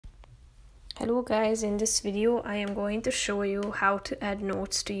Hello guys, in this video I am going to show you how to add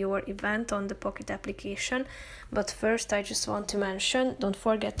notes to your event on the Pockit application. But first I just want to mention, don't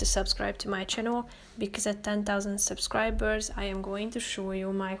forget to subscribe to my channel, because at 10,000 subscribers I am going to show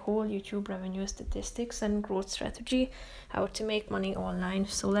you my whole YouTube revenue statistics and growth strategy, how to make money online.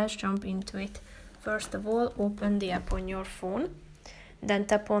 So let's jump into it. First of all, open the app on your phone, then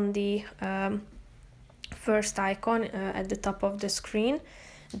tap on the first icon at the top of the screen.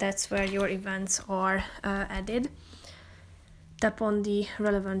 That's where your events are added. Tap on the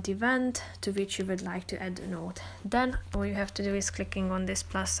relevant event to which you would like to add a note. Then all you have to do is clicking on this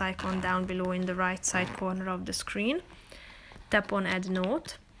plus icon down below in the right side corner of the screen. Tap on add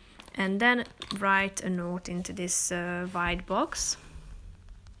note and then write a note into this white box.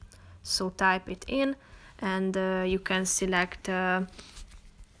 So type it in and you can select the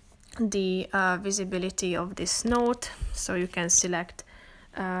visibility of this note. So you can select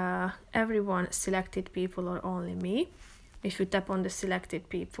everyone, selected people, or only me. If you tap on the selected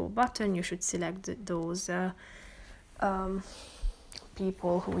people button, you should select those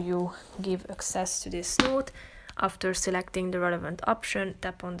people who you give access to this note. After selecting the relevant option,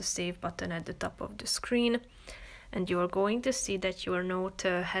 tap on the save button at the top of the screen and you are going to see that your note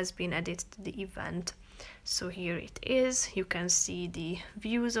has been added to the event. So here it is. You can see the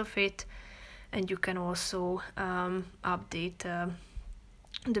views of it and you can also update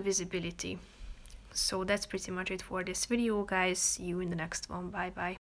the visibility. So that's pretty much it for this video, guys. See you in the next one. Bye bye.